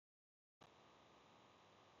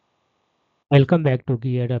Welcome back to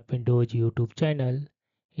GearUpWindows YouTube channel.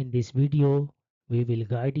 In this video, we will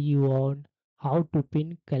guide you on how to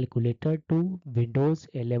pin calculator to Windows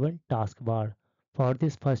 11 taskbar. For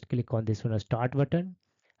this, first click on this one start button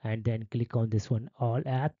and then click on this one all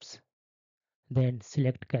apps. Then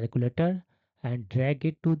select calculator and drag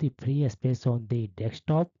it to the free space on the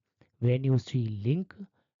desktop. When you see link,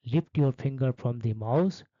 lift your finger from the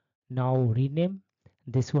mouse. Now rename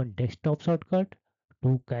this one desktop shortcut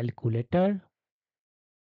to calculator.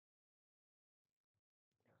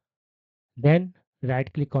 Then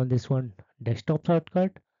right click on this one desktop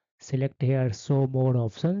shortcut, select here show more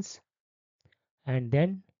options and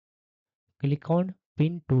then click on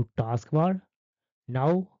pin to taskbar.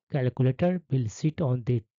 Now calculator will sit on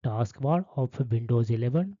the taskbar of Windows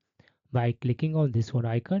 11. By clicking on this one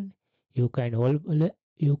icon, you can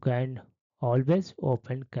always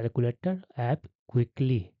open calculator app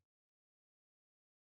quickly.